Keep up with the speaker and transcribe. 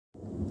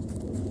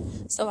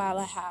So while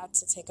I had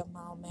to take a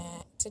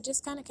moment to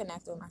just kind of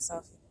connect with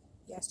myself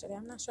yesterday,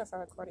 I'm not sure if I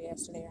recorded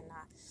yesterday or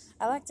not.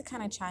 I like to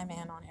kind of chime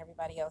in on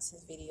everybody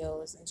else's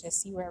videos and just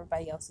see where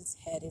everybody else's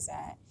head is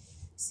at,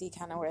 see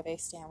kind of where they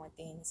stand with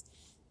things.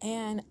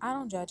 And I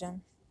don't judge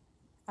them.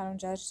 I don't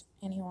judge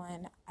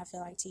anyone. I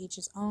feel like to each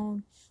his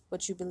own.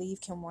 What you believe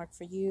can work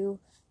for you.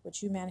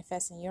 What you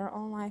manifest in your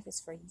own life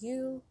is for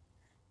you.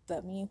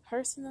 But me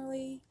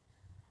personally,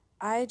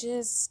 I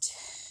just,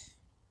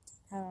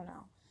 I don't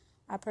know.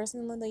 I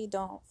personally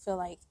don't feel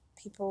like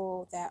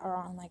people that are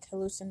on like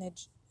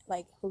hallucination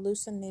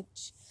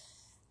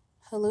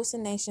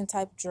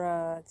type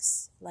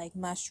drugs, like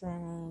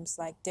mushrooms,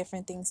 like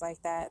different things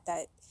like that,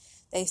 that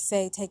they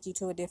say take you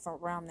to a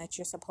different realm that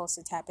you're supposed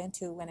to tap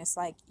into, when it's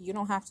like you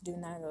don't have to do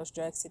none of those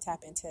drugs to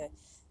tap into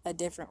a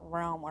different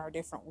realm or a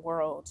different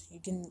world. You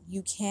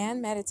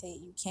can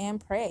meditate, you can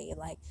pray,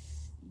 like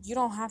you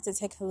don't have to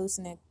take you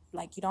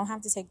don't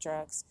have to take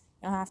drugs.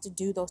 You don't have to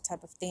do those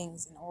type of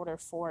things in order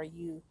for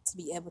you to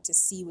be able to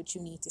see what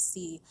you need to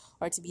see,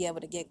 or to be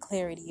able to get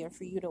clarity, or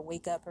for you to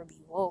wake up or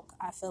be woke.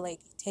 I feel like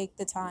take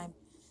the time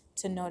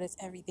to notice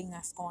everything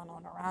that's going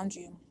on around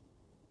you,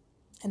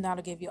 and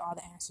that'll give you all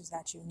the answers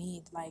that you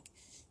need. Like,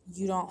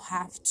 you don't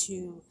have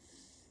to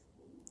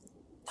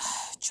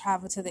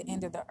travel to the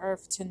end of the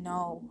earth to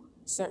know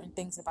certain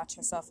things about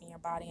yourself and your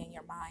body and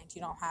your mind.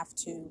 You don't have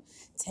to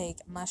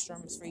take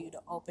mushrooms for you to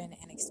open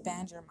and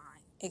expand your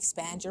mind.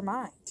 Expand your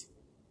mind.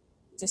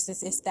 Just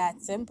as it's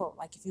that simple.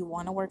 Like, if you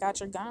want to work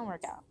out, you're gonna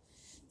work out.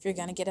 If you're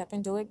gonna get up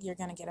and do it, you're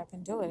gonna get up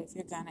and do it. If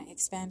you're gonna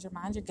expand your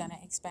mind, you're gonna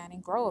expand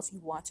and grow. If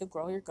you want to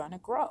grow, you're gonna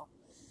grow.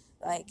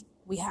 Like,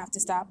 we have to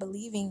stop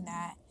believing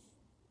that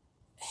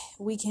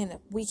we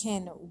can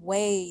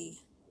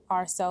weigh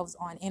ourselves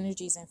on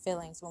energies and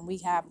feelings when we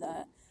have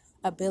the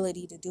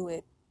ability to do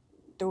it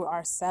through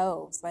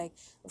ourselves. Like,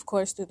 of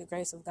course, through the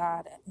grace of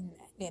God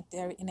and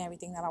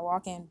everything that I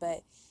walk in,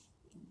 but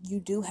you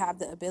do have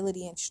the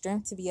ability and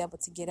strength to be able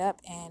to get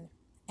up and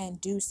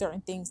do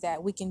certain things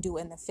that we can do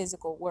in the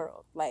physical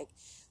world. Like,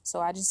 so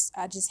I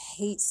just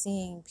hate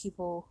seeing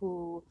people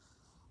who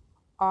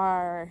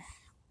are,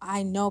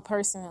 I know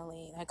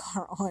personally, like,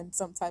 are on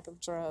some type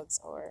of drugs,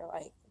 or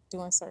like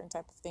doing certain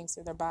type of things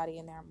to their body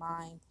and their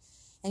mind.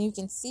 And you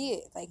can see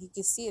it, like you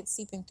can see it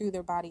seeping through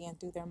their body and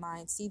through their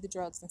mind. See the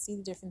drugs and see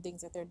the different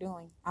things that they're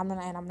doing. I'm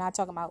not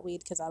talking about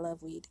weed, because I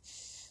love weed,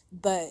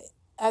 but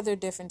other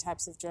different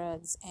types of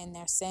drugs. And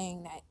they're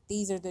saying that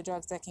these are the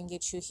drugs that can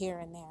get you here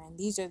and there, and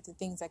these are the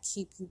things that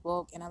keep you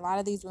woke. And a lot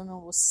of these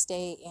women will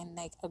stay in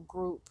like a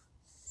group,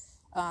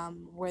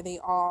 where they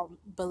all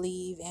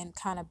believe and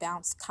kind of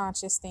bounce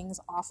conscious things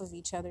off of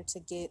each other to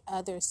get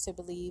others to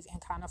believe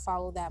and kind of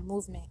follow that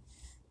movement.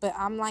 But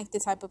I'm like the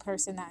type of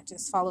person that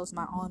just follows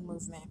my own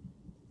movement.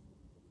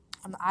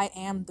 I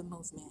am the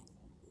movement.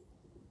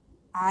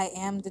 I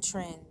am the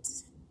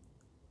trends.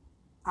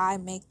 I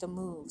make the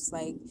moves.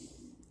 Like,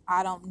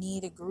 I don't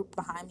need a group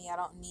behind me. I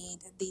don't need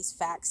these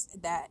facts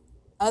that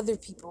other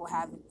people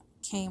have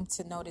came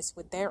to notice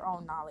with their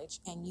own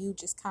knowledge, and you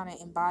just kind of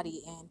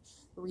embody and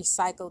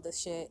recycle the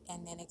shit,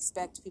 and then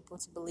expect people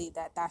to believe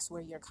that that's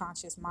where your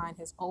conscious mind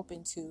has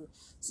opened to.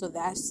 So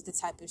that's the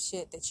type of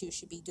shit that you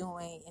should be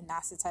doing, and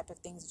that's the type of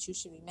things that you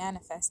should be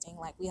manifesting.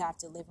 Like, we have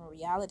to live in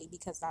reality,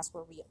 because that's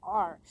where we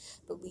are.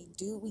 But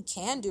we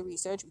can do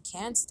research, we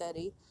can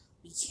study,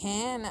 we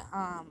can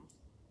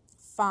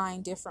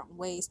find different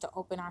ways to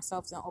open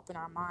ourselves and open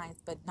our minds,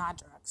 but not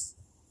drugs.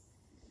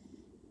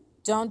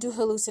 Don't do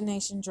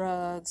hallucination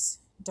drugs.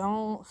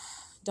 Don't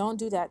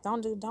do that.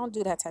 Don't do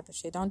that type of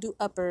shit. Don't do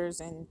uppers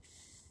and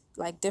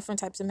like different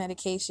types of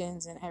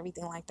medications and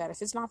everything like that.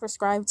 If it's not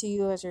prescribed to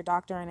you as your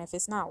doctor, and if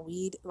it's not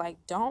weed,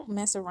 like, don't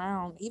mess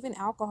around. Even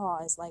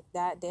alcohol is like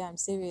that damn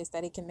serious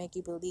that it can make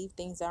you believe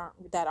things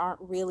that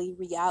aren't really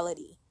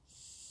reality.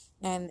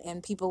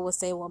 And people will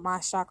say, well, my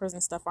chakras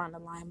and stuff aren't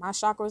aligned. My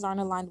chakras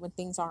aren't aligned when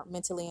things aren't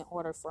mentally in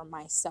order for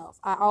myself.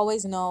 I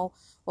always know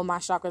when my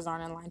chakras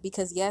aren't aligned,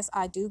 because yes,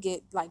 I do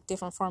get like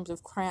different forms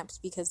of cramps,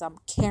 because I'm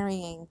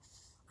carrying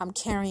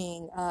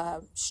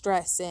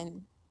stress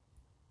and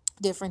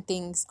different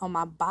things on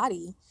my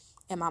body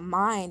and my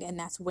mind, and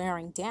that's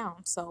wearing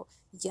down. So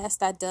yes,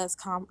 that does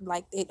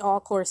like, it all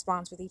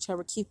corresponds with each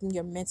other, keeping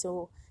your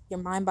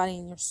mind, body,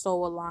 and your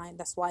soul aligned.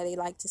 That's why they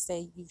like to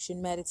say you should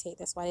meditate.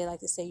 That's why they like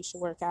to say you should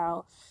work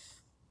out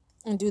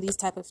and do these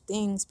type of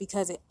things,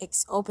 because it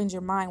opens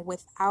your mind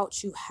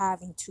without you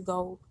having to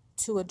go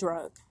to a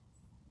drug.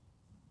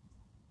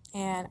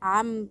 And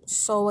I'm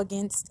so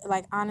against,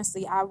 like,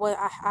 honestly, I've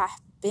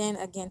been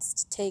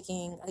against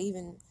taking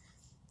even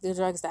the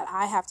drugs that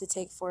I have to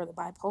take for the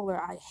bipolar.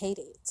 I hate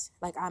it.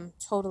 Like, I'm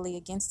totally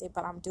against it,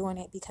 but I'm doing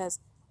it because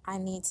I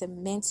need to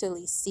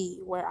mentally see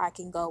where I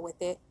can go with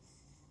it.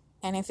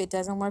 And if it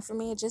doesn't work for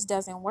me, it just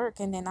doesn't work.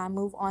 And then I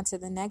move on to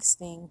the next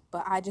thing.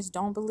 But I just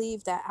don't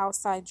believe that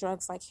outside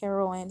drugs like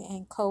heroin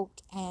and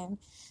coke and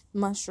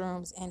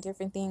mushrooms and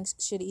different things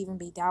should even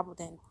be dabbled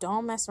in.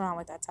 Don't mess around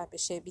with that type of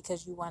shit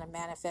because you want to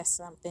manifest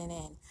something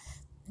and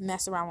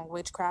mess around with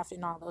witchcraft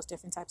and all those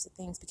different types of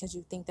things because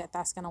you think that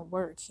that's going to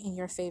work in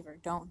your favor.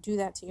 Don't do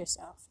that to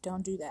yourself.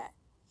 Don't do that.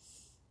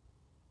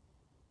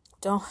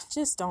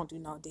 Don't do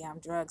no damn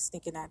drugs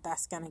thinking that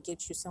that's going to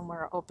get you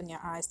somewhere or open your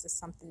eyes to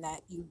something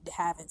that you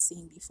haven't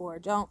seen before.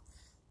 Don't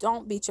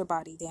beat your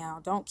body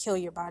down. Don't kill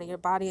your body. Your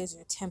body is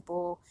your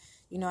temple.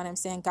 You know what I'm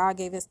saying? God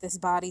gave us this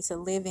body to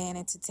live in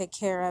and to take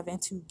care of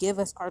and to give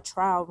us our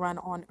trial run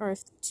on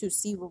earth to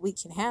see what we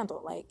can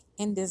handle, like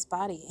in this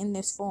body, in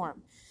this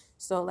form.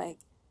 So like,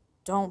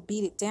 don't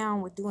beat it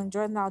down with doing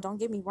drugs. Now, don't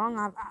get me wrong.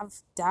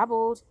 I've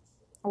dabbled.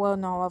 Well,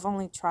 no, I've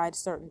only tried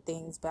certain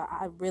things, but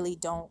I really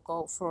don't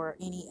go for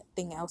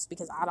anything else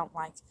because I don't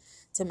like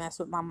to mess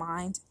with my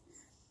mind.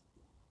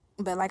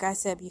 But like I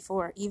said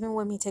before, even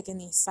with me taking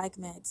these psych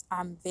meds,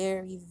 I'm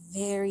very,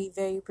 very,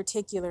 very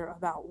particular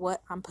about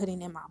what I'm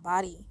putting in my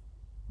body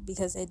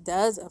because it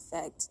does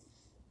affect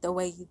the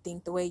way you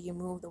think, the way you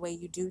move, the way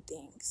you do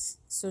things.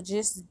 So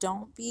just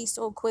don't be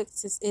so quick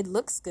to, it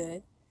looks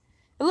good.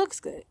 It looks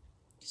good.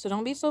 So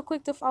don't be so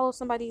quick to follow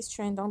somebody's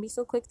trend. Don't be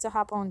so quick to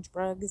hop on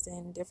drugs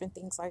and different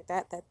things like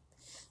that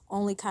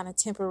only kind of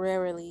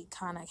temporarily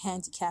kind of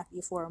handicap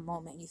you for a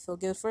moment. You feel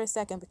good for a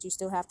second, but you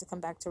still have to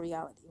come back to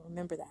reality.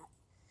 Remember that.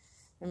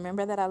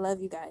 Remember that I love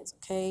you guys,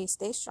 okay?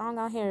 Stay strong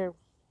out here.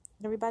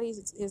 Everybody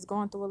is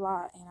going through a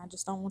lot, and I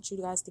just don't want you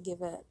guys to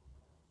give up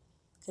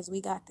because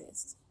we got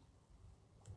this.